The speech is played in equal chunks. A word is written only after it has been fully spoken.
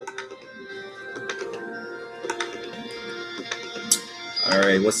All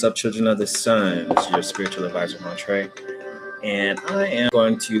right, what's up, children of the sun? This is your spiritual advisor, Montre, and I am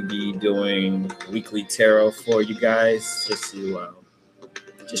going to be doing weekly tarot for you guys, just to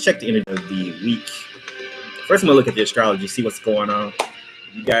just check the energy of the week. First, I'm gonna look at the astrology, see what's going on.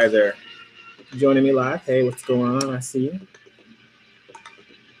 You guys are joining me live. Hey, what's going on? I see you.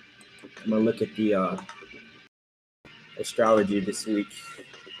 I'm gonna look at the astrology this week.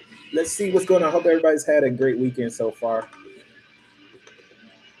 Let's see what's going on. I hope everybody's had a great weekend so far.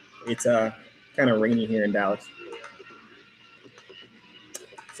 It's kind of rainy here in Dallas,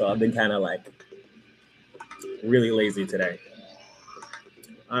 so I've been kind of like really lazy today.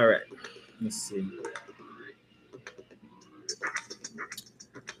 All right, let's see.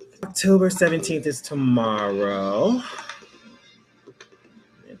 October 17th is tomorrow.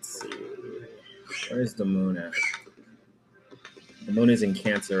 Let's see. Where's the moon at? The moon is in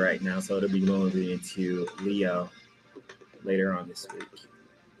Cancer right now, so it'll be moving into Leo later on this week.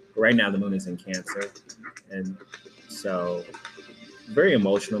 Right now, the moon is in Cancer, and so very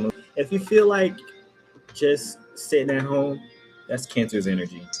emotional. If you feel like just sitting at home, that's Cancer's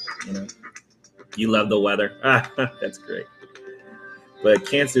energy. You know, you love the weather. That's great. But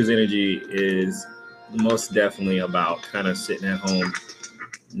Cancer's energy is most definitely about kind of sitting at home,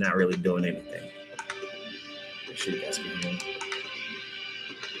 not really doing anything. Make sure you guys can hear me.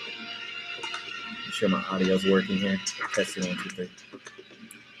 Make sure my audio's working here. Testing 1, 2, 3.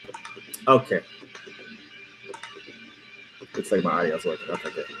 Okay. Looks like my audio's working. Okay,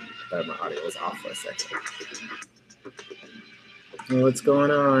 good. I thought my audio was off for a second. What's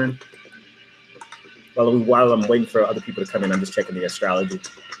going on? While I'm waiting for other people to come in, I'm just checking the astrology.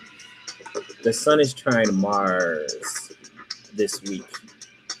 The sun is trine Mars this week.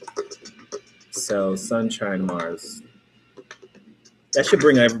 So sun trine Mars. That should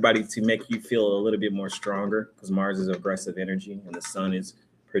bring everybody to make you feel a little bit more stronger, because Mars is aggressive energy and the sun is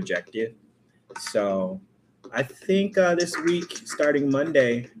projective. So I think this week, starting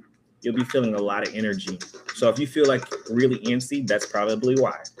Monday, you'll be feeling a lot of energy. So if you feel like really antsy, that's probably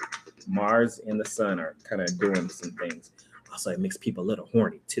why. Mars and the sun are kind of doing some things. Also, it makes people a little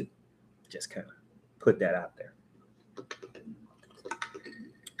horny too. Just kind of put that out there.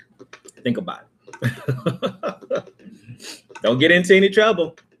 Think about it. Don't get into any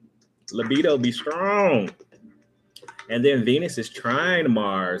trouble. Libido be strong. And then Venus is trine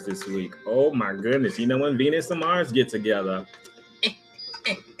Mars this week. Oh my goodness. You know when Venus and Mars get together?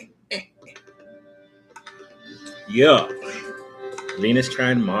 Yeah. Venus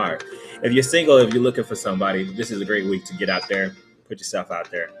trine Mars. If you're single, if you're looking for somebody, this is a great week to get out there, put yourself out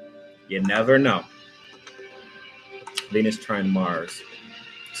there. You never know. Venus trine Mars.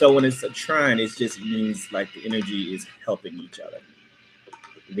 So when it's a trine, it just means like the energy is helping each other.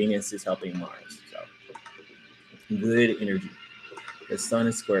 Venus is helping Mars. So good energy. The sun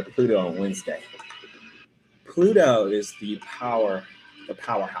is square Pluto on Wednesday. Pluto is the powerhouse.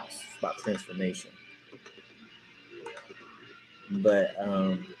 It's about transformation. But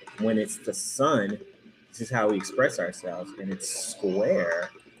when it's the sun, this is how we express ourselves, and it's square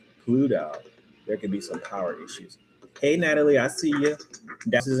Pluto, there could be some power issues. Hey, Natalie, I see you.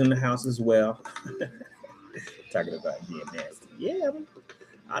 Dallas is in the house as well. Talking about being nasty. Yeah,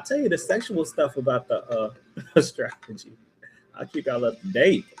 I'll tell you the sexual stuff about the astrology. I'll keep y'all up to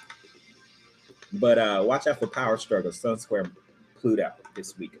date. But watch out for power struggles. Sun square Pluto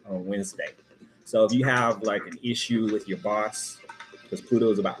this week on Wednesday. So if you have like an issue with your boss, because Pluto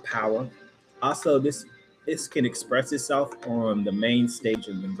is about power. Also, this can express itself on the main stage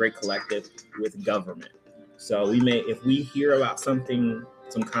in the Great Collective with government. So if we hear about some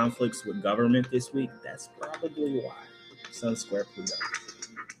conflicts with government this week, that's probably why. Sun square Pluto.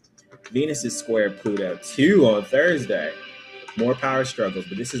 Venus is square Pluto too on Thursday. More power struggles,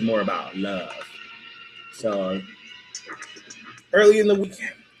 but this is more about love. So early in the week,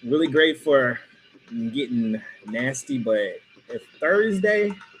 really great for getting nasty, but if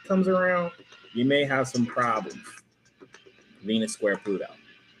Thursday comes around, you may have some problems. Venus square Pluto.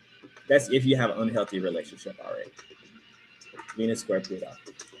 That's if you have an unhealthy relationship already. Venus square Pluto.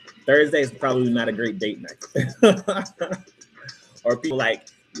 Thursday is probably not a great date night. Or people like,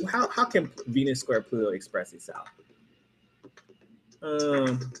 how can Venus square Pluto express itself?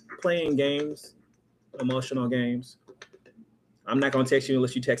 Playing games, emotional games. I'm not going to text you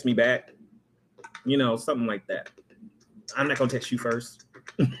unless you text me back. You know, something like that. I'm not going to text you first.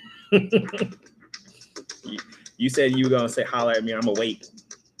 You said you were going to say, holler at me. I'm going to wait.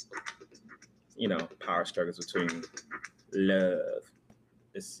 You know, power struggles between love.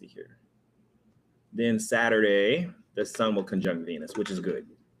 Let's see here. Then Saturday, the sun will conjunct Venus, which is good.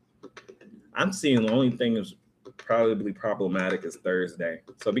 I'm seeing the only thing is probably problematic is Thursday.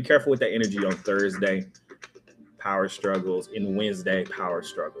 So be careful with that energy on Thursday, power struggles, and Wednesday, power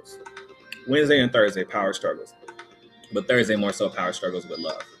struggles. Wednesday and Thursday, power struggles. But Thursday, more so power struggles with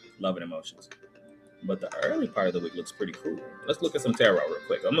love and emotions. But the early part of the week looks pretty cool. Let's look at some tarot real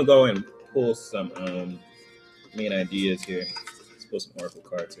quick. I'm going to go and pull some main ideas here. Let's pull some oracle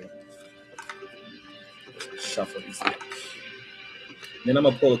cards here. Shuffle these decks. Then I'm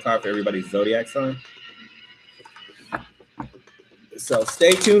going to pull a card for everybody's zodiac sign. So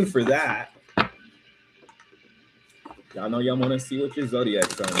stay tuned for that. Y'all know y'all want to see what your zodiac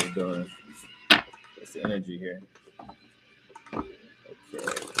sign is doing. What's the energy here?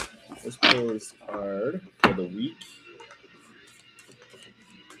 Okay. Let's pull this card for the week.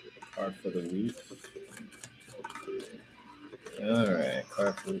 Card for the week. All right.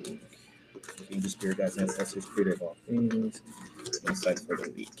 Card for the week. Angel, spirit, guides, ancestors, creator of all things. Insight for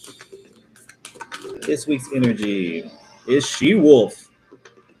the week. This week's energy is She-Wolf.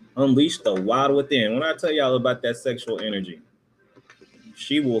 Unleash the wild within. When I tell y'all about that sexual energy,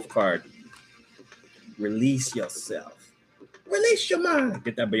 She-Wolf card. Release yourself. Release your mind.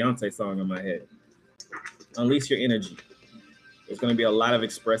 Get that Beyonce song in my head. Unleash your energy. There's going to be a lot of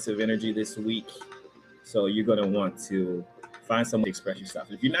expressive energy this week. So you're going to want to find someone to express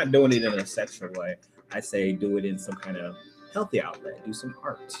yourself. If you're not doing it in a sexual way, I say do it in some kind of healthy outlet. Do some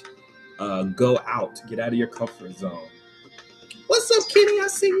art. Go out. Get out of your comfort zone. What's up, Kenny? I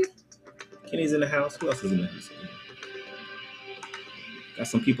see you. Kenny's in the house. Who else is in the house? Got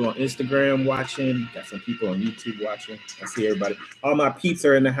some people on Instagram watching. Got some people on YouTube watching. I see everybody. All my peeps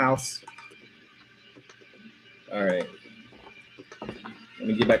are in the house. All right. Let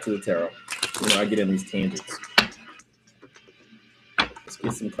me get back to the tarot. You know, I get in these tangents. Let's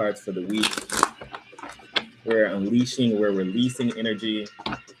get some cards for the week. We're releasing energy.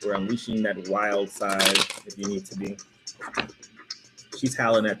 We're unleashing that wild side if you need to be. She's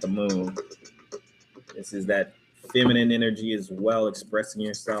howling at the moon. This is that feminine energy as well, expressing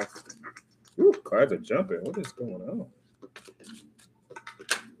yourself. Ooh, cards are jumping. What is going on?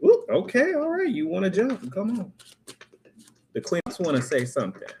 Ooh, okay, all right. You want to jump? Come on. The Queen want to say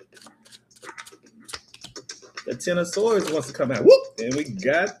something. The Ten of Swords wants to come out. Whoop! And we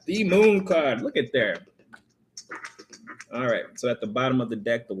got the Moon card. Look at there. All right. So at the bottom of the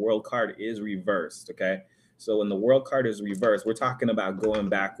deck, the World card is reversed. Okay. So when the World card is reversed, we're talking about going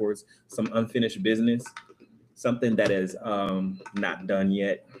backwards, some unfinished business, something that is not done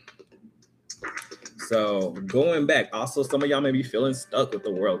yet. So going back, also some of y'all may be feeling stuck with the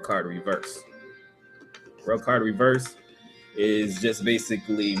World card reverse. World card reverse is just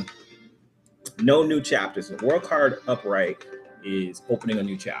basically no new chapters. The World card upright is opening a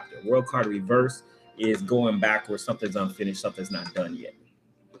new chapter. World card reverse is going backwards. Something's unfinished. Something's not done yet.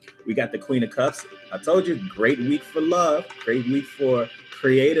 We got the Queen of Cups. I told you, great week for love. Great week for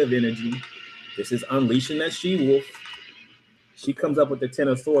creative energy. This is unleashing that She-Wolf. She comes up with the Ten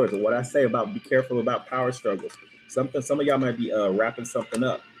of Swords. And what I say about be careful about power struggles. Some of y'all might be wrapping something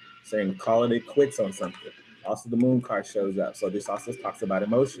up, saying calling it quits on something. Also, the Moon card shows up. So this also talks about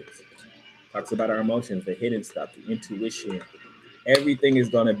emotions. Talks about our emotions, the hidden stuff, the intuition. Everything is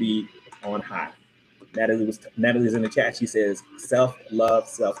going to be on high. Natalie's in the chat. She says self-love,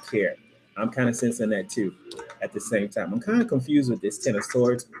 self-care. I'm kind of sensing that too at the same time. I'm kind of confused with this Ten of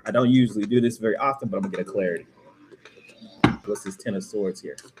Swords. I don't usually do this very often, but I'm going to get a clarity. What's this Ten of Swords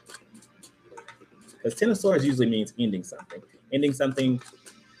here? Because Ten of Swords usually means ending something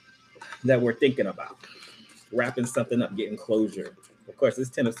that we're thinking about, wrapping something up, getting closure. Of course, this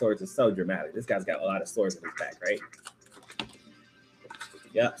Ten of Swords is so dramatic. This guy's got a lot of swords in his back, right?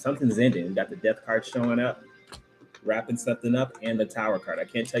 Yeah, something's ending. We got the Death card showing up, wrapping something up, and the Tower card. I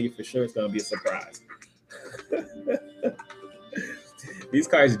can't tell you for sure. It's going to be a surprise. These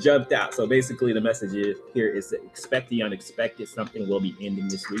cards jumped out. So basically the message here is to expect the unexpected. Something will be ending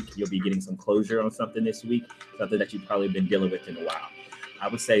this week. You'll be getting some closure on something this week, something that you've probably been dealing with in a while. I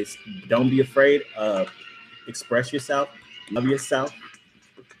would say don't be afraid of express yourself, love yourself,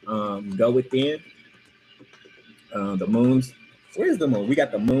 go within. The moon's, where's the moon? We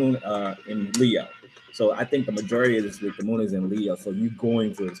got the moon in Leo. So I think the majority of this week, the moon is in Leo. So you're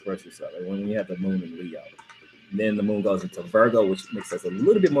going to express yourself. Like when we have the moon in Leo. Then the moon goes into Virgo, which makes us a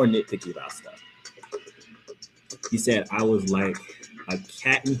little bit more nitpicky about stuff. He said, I was like a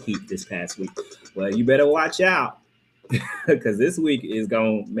cat in heat this past week. Well, you better watch out because this week is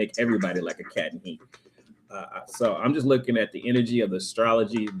going to make everybody like a cat in heat. So I'm just looking at the energy of the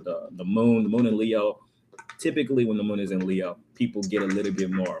astrology, the moon in Leo. Typically, when the moon is in Leo, people get a little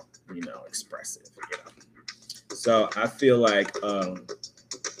bit more, expressive. So I feel like a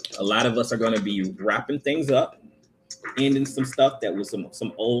lot of us are going to be wrapping things up. ending some stuff that was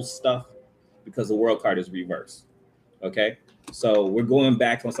some old stuff because the world card is reversed. Okay, so we're going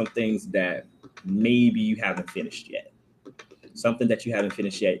back on some things that maybe you haven't finished yet, something that you haven't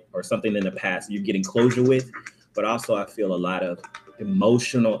finished yet, or something in the past you're getting closure with. But also, I feel a lot of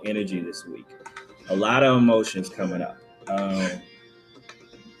emotional energy this week, a lot of emotions coming up.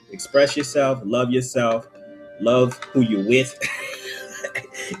 Express yourself, love who you're with.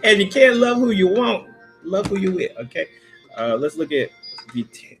 And you can't love who you want, love who you're with. Okay, let's look at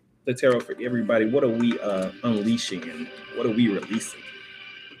the tarot for everybody. What are we unleashing and what are we releasing?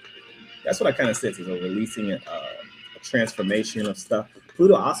 That's what I kind of said, is a releasing a transformation of stuff.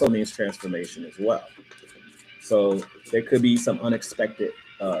 Pluto also means transformation as well. So there could be some unexpected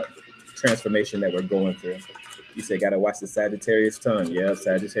transformation that we're going through. You say, gotta watch the Sagittarius tongue. Yeah,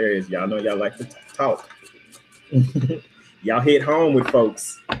 Sagittarius, y'all know y'all like to talk. Y'all hit home with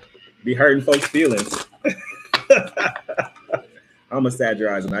folks. Be hurting folks' feelings. I'm a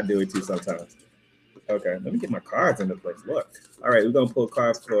Sagittarius and I do it too sometimes. Okay, let me get my cards into place. Look. All right, we're gonna pull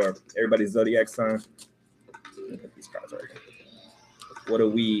cards for everybody's zodiac sign. Look at these cards right here. What are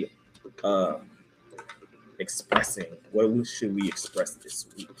we expressing? What should we express this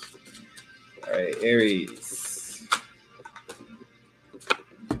week? All right, Aries.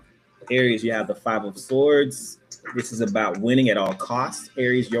 Aries, you have the Five of Swords. This is about winning at all costs.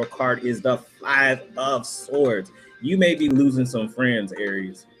 Aries, your card is the Five of Swords. You may be losing some friends,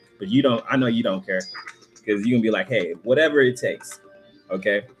 Aries, but you don't. I know you don't care, because you can be like, hey, whatever it takes.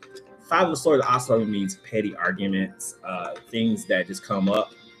 Okay. Five of Swords also means petty arguments, things that just come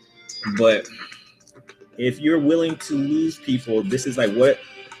up. But if you're willing to lose people, this is like, what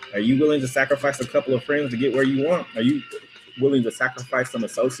are you willing to sacrifice a couple of friends to get where you want? Are you willing to sacrifice some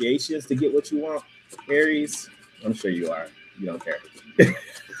associations to get what you want, Aries? I'm sure you are. You don't care. Let's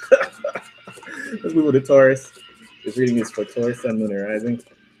move on to Taurus. This reading is for Taurus, Sun, Moon, and Rising.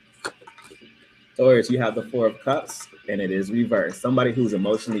 Taurus, you have the Four of Cups, and it is reversed. Somebody who's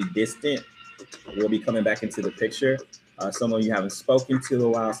emotionally distant will be coming back into the picture. Someone you haven't spoken to in a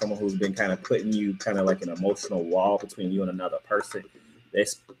while, someone who's been kind of putting you kind of like an emotional wall between you and another person.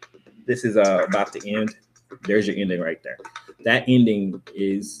 This is about to end. There's your ending right there. That ending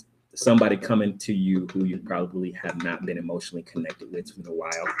is somebody coming to you who you probably have not been emotionally connected with in a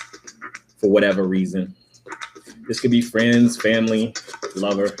while for whatever reason. This could be friends, family,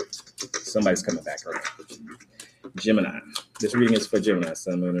 lover. Somebody's coming back around. Gemini. This reading is for Gemini,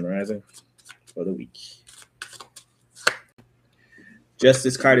 Sun, Moon, and Rising for the week.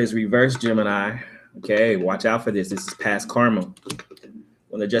 Justice card is reversed, Gemini. Okay, watch out for this. This is past karma.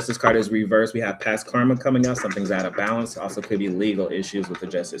 When the Justice card is reversed, we have past karma coming up. Something's out of balance. Also could be legal issues with the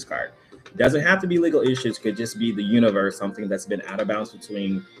Justice card. It doesn't have to be legal issues. It could just be the universe, something that's been out of balance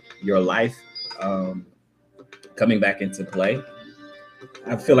between your life coming back into play.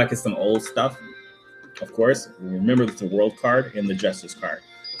 I feel like it's some old stuff. Of course, remember it's the World card and the Justice card.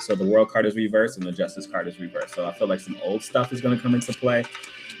 So the World card is reversed and the Justice card is reversed. So I feel like some old stuff is going to come into play.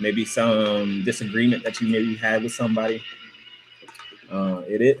 Maybe some disagreement that you maybe had with somebody.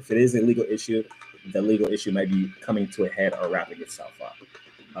 If it is a legal issue, the legal issue might be coming to a head or wrapping itself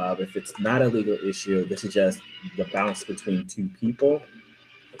up. If it's not a legal issue, this is just the balance between two people.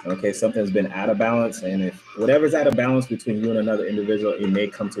 Okay, something's been out of balance, and if whatever's out of balance between you and another individual, it may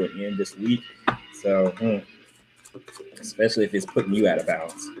come to an end this week. So, especially if it's putting you out of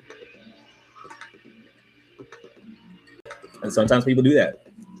balance. And sometimes people do that.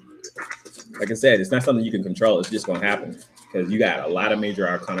 Like I said, it's not something you can control. It's just going to happen because you got a lot of major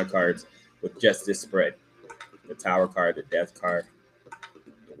arcana cards with Justice spread. The Tower card, the Death card,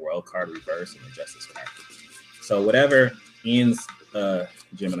 the World card reverse, and the Justice card. So whatever ends,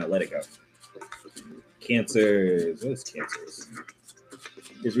 Gemini, let it go. Cancers. What is Cancers?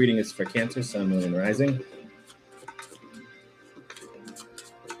 This reading is for Cancer, Sun, Moon, and Rising.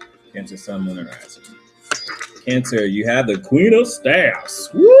 Cancer, Sun, Moon, and Rising. Cancer, you have the Queen of Staffs.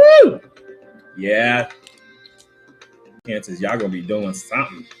 Woo! Yeah. Cancers, y'all gonna be doing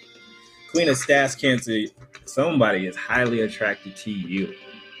something. Queen of Staffs, Cancer, somebody is highly attracted to you.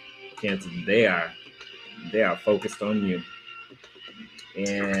 Cancer, they are focused on you.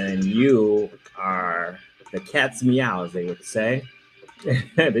 And you are the cat's meow, as they would say.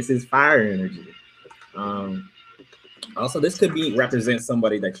 This is fire energy. Also, this could represent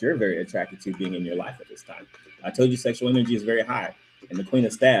somebody that you're very attracted to being in your life at this time. I told you sexual energy is very high. And the Queen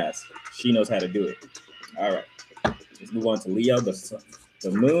of Staffs, she knows how to do it. All right. Let's move on to Leo. The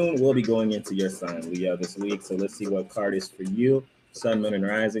moon will be going into your sign, Leo, this week. So let's see what card is for you. Sun, Moon, and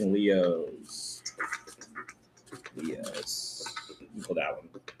Rising. Leos. Pull that one.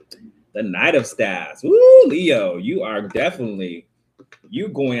 The Knight of Staffs. Woo, Leo, you are definitely you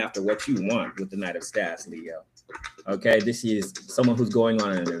going after what you want with the Knight of Staffs, Leo. Okay, this is someone who's going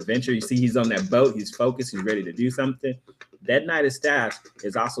on an adventure. You see, he's on that boat. He's focused. He's ready to do something. That Knight of Staffs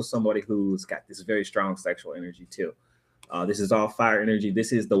is also somebody who's got this very strong sexual energy too. This is all fire energy.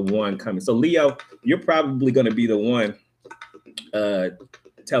 This is the one coming. So Leo, you're probably going to be the one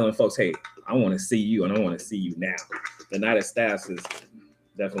telling folks, "Hey, I want to see you, and I want to see you now." The Knight of Staffs is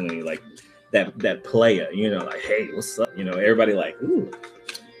definitely like that player, like, "Hey, what's up?" Everybody like, "Ooh,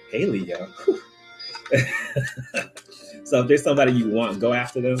 hey, Leo." So if there's somebody you want, go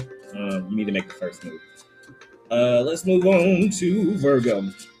after them. You need to make the first move. Let's move on to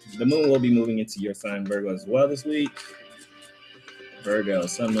Virgo. The moon will be moving into your sign, Virgo, as well this week. Virgo,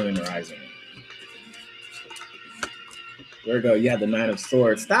 sun, moon, and rising. Virgo, you have the Nine of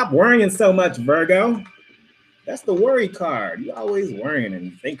Swords. Stop worrying so much, Virgo. That's the worry card. You're always worrying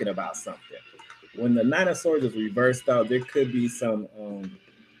and thinking about something. When the Nine of Swords is reversed, though, there could be some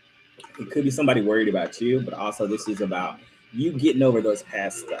it could be somebody worried about you, but also this is about you getting over those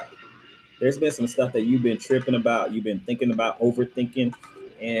past stuff. There's been some stuff that you've been tripping about, you've been thinking about, overthinking,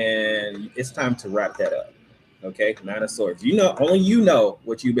 and it's time to wrap that up. Okay, Nine of Swords. Only you know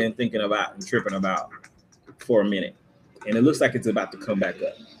what you've been thinking about and tripping about for a minute, and it looks like it's about to come back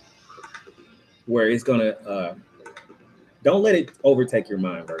up. Where it's gonna, don't let it overtake your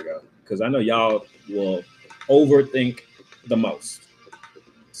mind, Virgo, because I know y'all will overthink the most.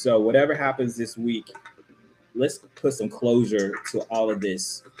 So whatever happens this week, let's put some closure to all of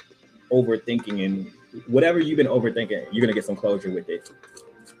this overthinking, and whatever you've been overthinking, you're gonna get some closure with it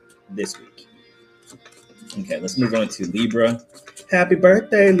this week. Okay, let's move on to Libra. Happy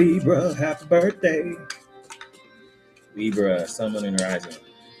birthday, Libra. Happy birthday. Libra, sun, moon, and rising.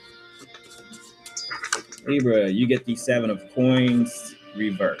 Libra, you get the Seven of Coins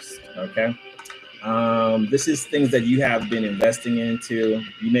reversed, okay? This is things that you have been investing into.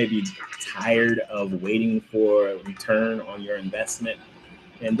 You may be tired of waiting for a return on your investment.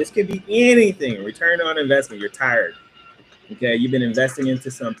 And this could be anything, return on investment. You're tired. Okay, you've been investing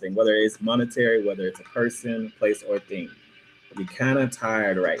into something, whether it's monetary, whether it's a person, place, or thing. You're kind of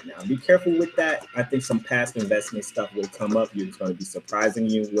tired right now. Be careful with that. I think some past investment stuff will come up. It's going to be surprising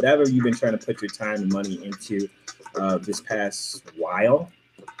you. Whatever you've been trying to put your time and money into this past while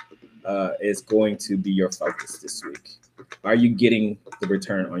is going to be your focus this week. Are you getting the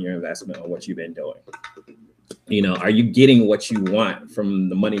return on your investment on what you've been doing? Are you getting what you want from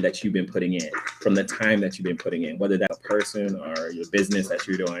the money that you've been putting in, from the time that you've been putting in, whether that's a person or your business that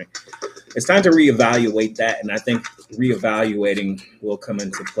you're doing? It's time to reevaluate that. And I think reevaluating will come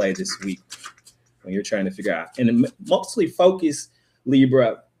into play this week when you're trying to figure out. And mostly focus,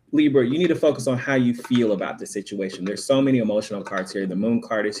 Libra, you need to focus on how you feel about the situation. There's so many emotional cards here. The Moon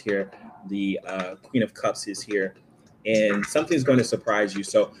card is here. The Queen of Cups is here. And something's going to surprise you.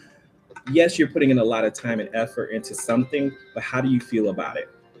 So yes, you're putting in a lot of time and effort into something, but how do you feel about it?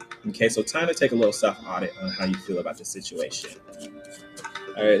 Okay, so time to take a little self-audit on how you feel about the situation.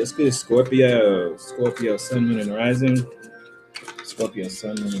 All right, let's go to Scorpio. Scorpio, sun, moon, and rising. Scorpio,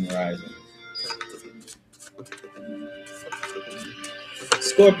 sun, moon, and rising.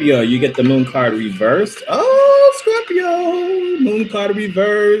 Scorpio, you get the Moon card reversed. Oh, Scorpio, Moon card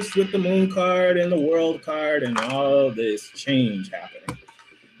reversed with the Moon card and the World card and all this change happening.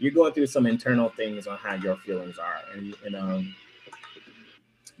 You're going through some internal things on how your feelings are, and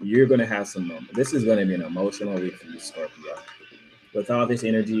you're going to have some moments. This is going to be an emotional week for you, Scorpio. With all this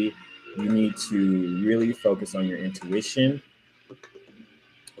energy, you need to really focus on your intuition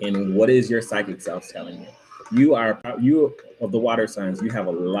and what is your psychic self telling you. You of the water signs, you have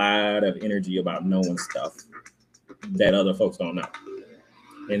a lot of energy about knowing stuff that other folks don't know.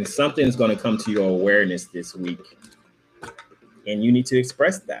 And something's going to come to your awareness this week. And you need to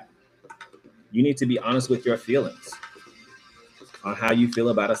express that. You need to be honest with your feelings on how you feel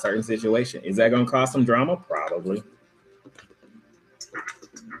about a certain situation. Is that going to cause some drama? Probably.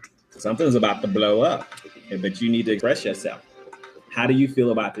 Something's about to blow up, but you need to express yourself. How do you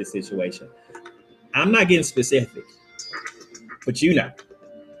feel about this situation? I'm not getting specific, but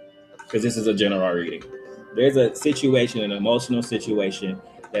because this is a general reading. There's a situation, an emotional situation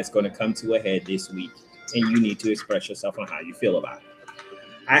that's going to come to a head this week, and you need to express yourself on how you feel about it.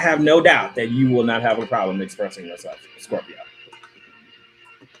 I have no doubt that you will not have a problem expressing yourself, Scorpio.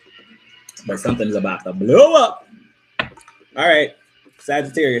 But something's about to blow up. All right,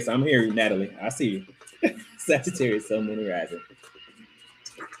 Sagittarius, I'm here, Natalie. I see you. Sagittarius, sun, moon, and rising.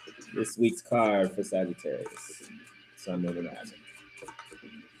 This week's card for Sagittarius, sun, moon, and rising.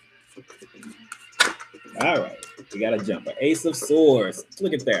 All right, we got a jumper. Ace of Swords.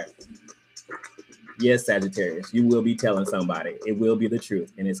 Look at that. Yes, Sagittarius, you will be telling somebody. It will be the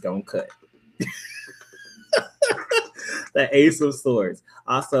truth, and it's gonna cut. The Ace of Swords.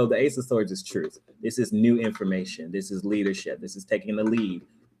 Also, the Ace of Swords is truth. This is new information. This is leadership. This is taking the lead,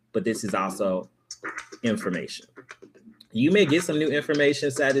 but this is also information. You may get some new information,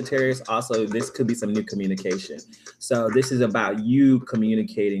 Sagittarius. Also, this could be some new communication. So this is about you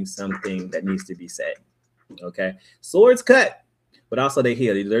communicating something that needs to be said. Okay. Swords cut, but also they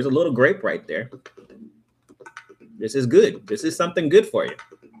heal. There's a little grape right there. This is good. This is something good for you.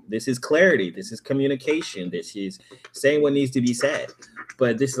 This is clarity. This is communication. This is saying what needs to be said.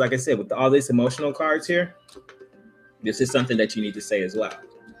 But this is, like I said, with all these emotional cards here, this is something that you need to say as well.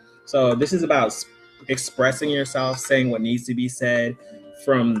 So this is about expressing yourself, saying what needs to be said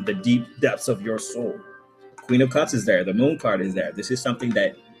from the deep depths of your soul. Queen of Cups is there. The Moon card is there. This is something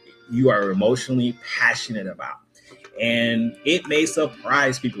that you are emotionally passionate about. And it may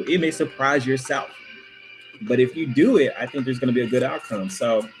surprise people. It may surprise yourself. But if you do it, I think there's going to be a good outcome.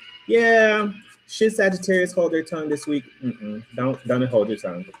 So, yeah, should Sagittarius hold their tongue this week? Don't hold your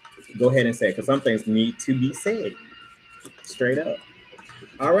tongue. Go ahead and say it, because some things need to be said. Straight up.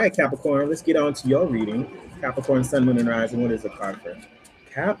 All right, Capricorn, let's get on to your reading. Capricorn, Sun, Moon, and Rising. What is the card for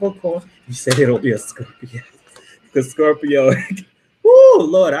Capricorn? You said it'll be a Scorpio. The Scorpio. Woo,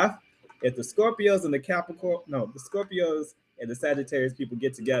 Lord, if the Scorpios and the the Scorpios and the Sagittarius people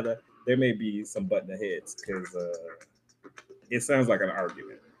get together, there may be some button heads, because it sounds like an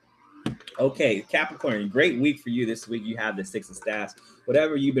argument. Okay, Capricorn, great week for you this week. You have the Six of Staffs.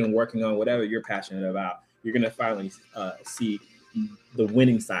 Whatever you've been working on, whatever you're passionate about, you're going to finally see the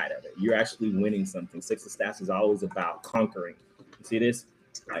winning side of it. You're actually winning something. Six of Staffs is always about conquering. You see this?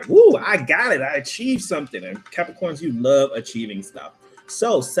 Like, woo, I got it. I achieved something. And Capricorns, you love achieving stuff.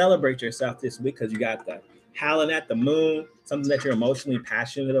 So celebrate yourself this week, because you got the howling at the moon, something that you're emotionally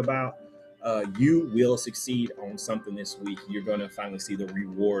passionate about. You will succeed on something this week. You're going to finally see the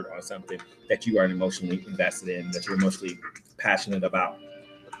reward on something that you are emotionally invested in, that you're emotionally passionate about.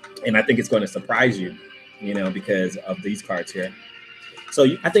 And I think it's going to surprise you, because of these cards here. So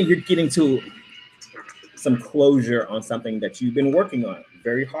I think you're getting to some closure on something that you've been working on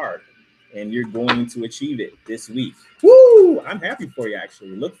very hard, and you're going to achieve it this week. Woo! I'm happy for you,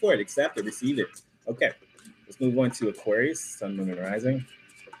 actually. Look for it, accept it, receive it. Okay, let's move on to Aquarius, Sun, Moon, and Rising.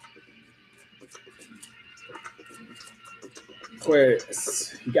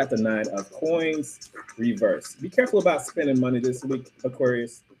 Aquarius, you got the Nine of Coins reverse. Be careful about spending money this week,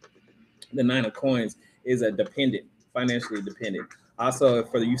 Aquarius. The Nine of Coins is a dependent, financially dependent. Also,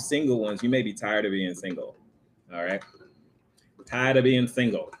 for you single ones, you may be tired of being single. All right, tired of being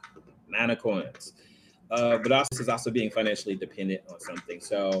single. Nine of Coins. But also, this is also being financially dependent on something.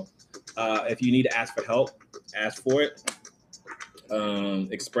 So if you need to ask for help, ask for it.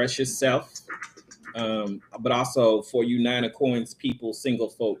 Express yourself. But also for you Nine of Coins people, single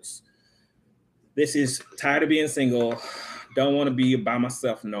folks, this is tired of being single. Don't want to be by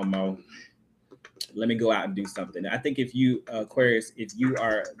myself no more. Let me go out and do something. I think if you, Aquarius, if you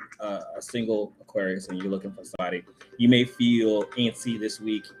are a single Aquarius and you're looking for somebody, you may feel antsy this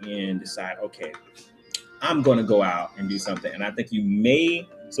week and decide, okay, I'm going to go out and do something. And I think you may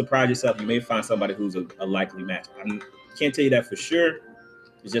surprise yourself. You may find somebody who's a likely match. I can't tell you that for sure.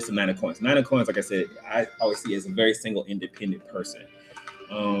 It's just a Nine of Coins. Nine of Coins, like I said, I always see as a very single, independent person.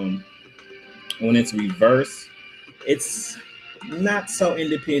 When it's reverse, it's not so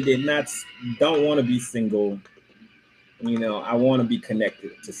independent. Don't want to be single. I want to be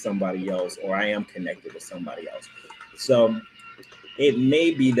connected to somebody else, or I am connected with somebody else. So it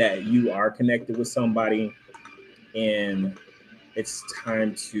may be that you are connected with somebody, and it's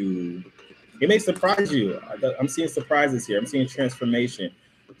time to. It may surprise you. I'm seeing surprises here. I'm seeing transformation.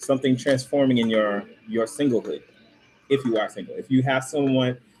 Something transforming in your singlehood, if you are single. If you have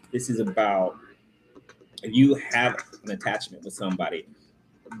someone, this is about, if you have an attachment with somebody,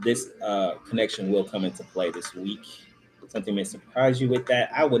 this connection will come into play this week. Something may surprise you with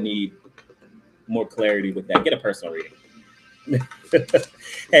that. I would need more clarity with that. Get a personal reading.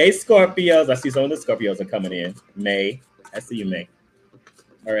 Hey, Scorpios. I see some of the Scorpios are coming in. May. I see you, May.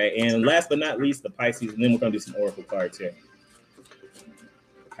 All right. And last but not least, the Pisces. And then we're going to do some oracle cards here.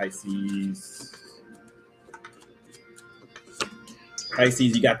 Pisces,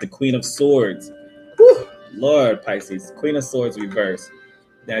 you got the Queen of Swords. Whew, Lord, Pisces, Queen of Swords reverse.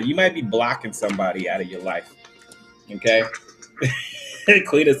 Now, you might be blocking somebody out of your life, okay?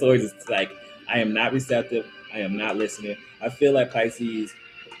 Queen of Swords is like, I am not receptive. I am not listening. I feel like, Pisces,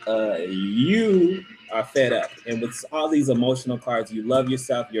 you are fed up. And with all these emotional cards, you love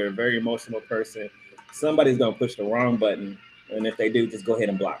yourself. You're a very emotional person. Somebody's going to push the wrong button. And if they do, just go ahead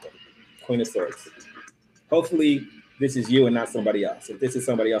and block them. Queen of Swords. Hopefully, this is you and not somebody else. If this is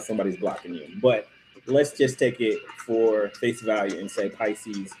somebody else, somebody's blocking you. But let's just take it for face value and say,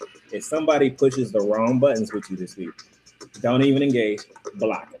 Pisces, if somebody pushes the wrong buttons with you this week, don't even engage,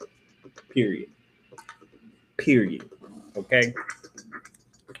 block them. Period. Period. Okay?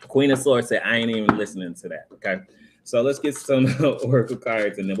 Queen of Swords said, I ain't even listening to that. Okay? So let's get some oracle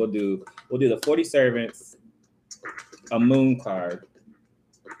cards, and then we'll do the 40 servants, a moon card,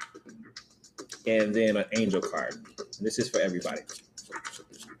 and then an angel card. This is for everybody.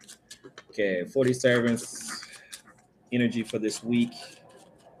 Okay, 40 servants, energy for this week.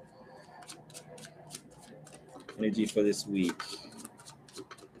 Energy for this week.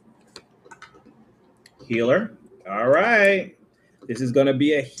 Healer. All right. This is going to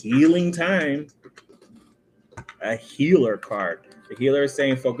be a healing time. A healer card. The healer is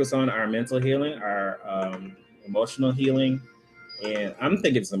saying focus on our mental healing, our emotional healing. And I'm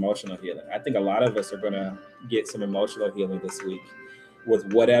thinking it's emotional healing. I think a lot of us are going to get some emotional healing this week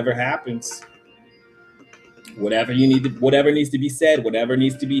with whatever happens. Whatever needs to be said, whatever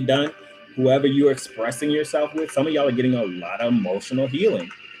needs to be done, whoever you're expressing yourself with. Some of y'all are getting a lot of emotional healing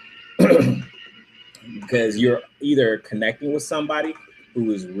because you're either connecting with somebody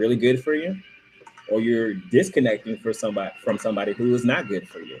who is really good for you, or you're disconnecting from somebody who is not good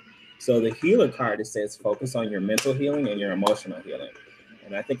for you. So the healer card, it says focus on your mental healing and your emotional healing.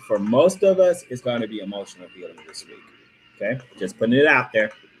 And I think for most of us, it's going to be emotional healing this week. Okay, just putting it out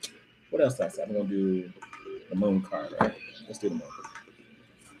there. What else I said? I'm going to do the moon card, right? Let's do the moon.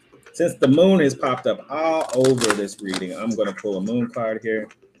 Since the moon has popped up all over this reading, I'm going to pull a moon card here.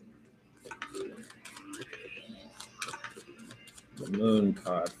 The moon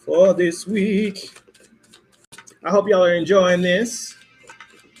card for this week. I hope y'all are enjoying this.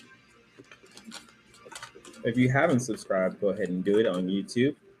 If you haven't subscribed, go ahead and do it on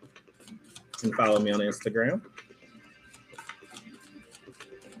YouTube. And follow me on Instagram.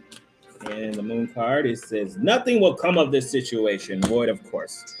 And the moon card, it says, nothing will come of this situation, void of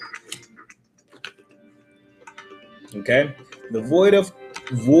course. Okay? The void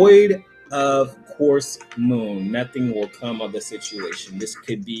of course moon, nothing will come of the situation. This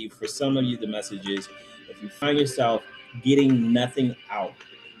could be, for some of you, the message is, if you find yourself getting nothing out,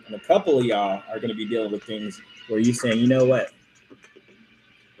 and a couple of y'all are going to be dealing with things where you're saying, you know what?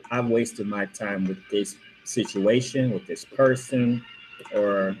 I've wasted my time with this situation, with this person,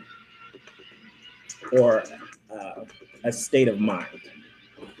 or a state of mind.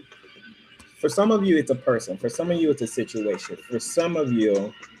 For some of you, it's a person. For some of you, it's a situation. For some of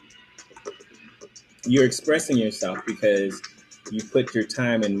you, you're expressing yourself because you put your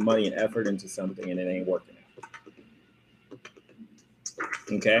time and money and effort into something and it ain't working out.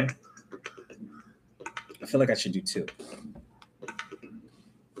 Okay? I feel like I should do two.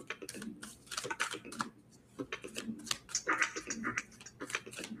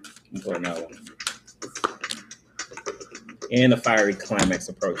 Or another one. And the fiery climax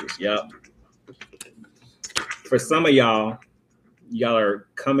approaches. Yep. For some of y'all are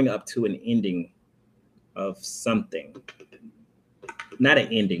coming up to an ending of something. Not an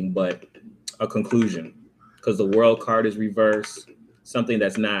ending, but a conclusion. Because the world card is reversed. Something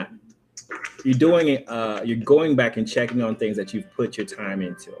that's not. You're doing it. You're going back and checking on things that you've put your time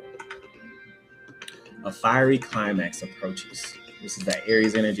into. A fiery climax approaches. This is that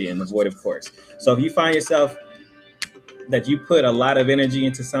Aries energy and the void of course. So if you find yourself that you put a lot of energy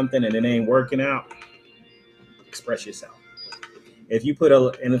into something and it ain't working out, express yourself. If you put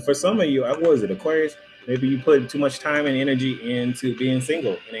and for some of you, what was it, Aquarius? Maybe you put too much time and energy into being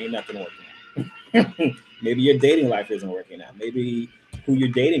single and ain't nothing working out. Maybe your dating life isn't working out. Maybe who you're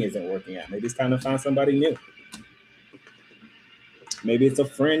dating isn't working out. Maybe it's time to find somebody new. Maybe it's a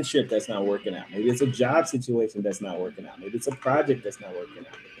friendship that's not working out. Maybe it's a job situation that's not working out. Maybe it's a project that's not working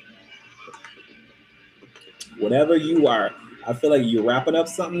out. Whatever you are, I feel like you're wrapping up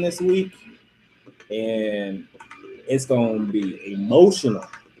something this week and it's going to be emotional.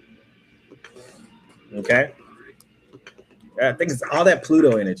 Okay? I think it's all that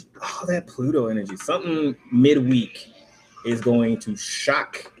Pluto energy. All that Pluto energy. Something midweek is going to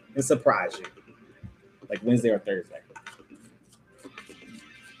shock and surprise you. Like Wednesday or Thursday.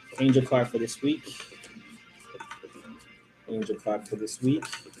 Angel card for this week. Angel card for this week.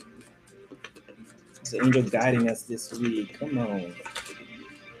 It's an angel guiding us this week. Come on.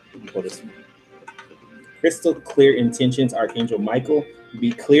 Pull this one. Crystal clear intentions, Archangel Michael.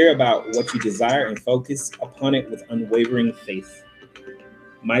 Be clear about what you desire and focus upon it with unwavering faith.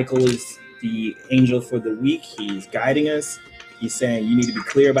 Michael is the angel for the week. He's guiding us. He's saying you need to be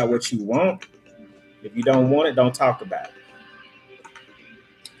clear about what you want. If you don't want it, don't talk about it.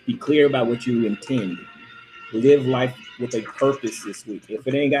 Be clear about what you intend. Live life with a purpose this week. If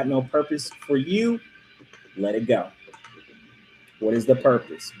it ain't got no purpose for you, let it go. What is the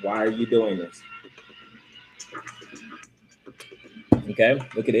purpose? Why are you doing this? Okay,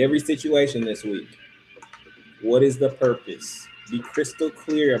 look at every situation this week. What is the purpose? Be crystal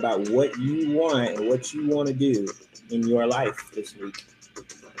clear about what you want and what you want to do in your life this week.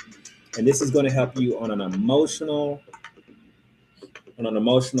 And this is going to help you on an emotional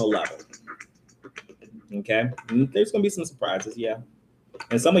level. Okay, and there's going to be some surprises, yeah.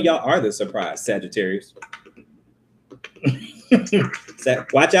 And some of y'all are the surprise, Sagittarius.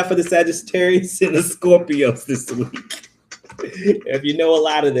 Watch out for the Sagittarius and the Scorpios this week. If you know a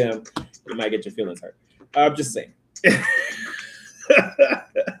lot of them, you might get your feelings hurt. I'm just saying.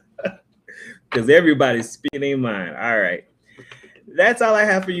 Because everybody's speaking their mind. All right. That's all I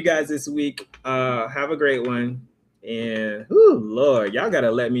have for you guys this week. Have a great one. And, Lord, y'all got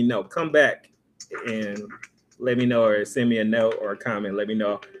to let me know. Come back and let me know, or send me a note or a comment. Let me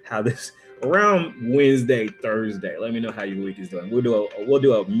know how this, around Wednesday, Thursday, let me know how your week is doing. We'll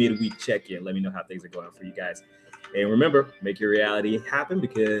do a midweek check-in. Let me know how things are going for you guys. And remember, make your reality happen,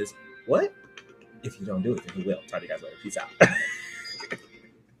 because what? If you don't do it, then you will. Talk to you guys later. Peace out.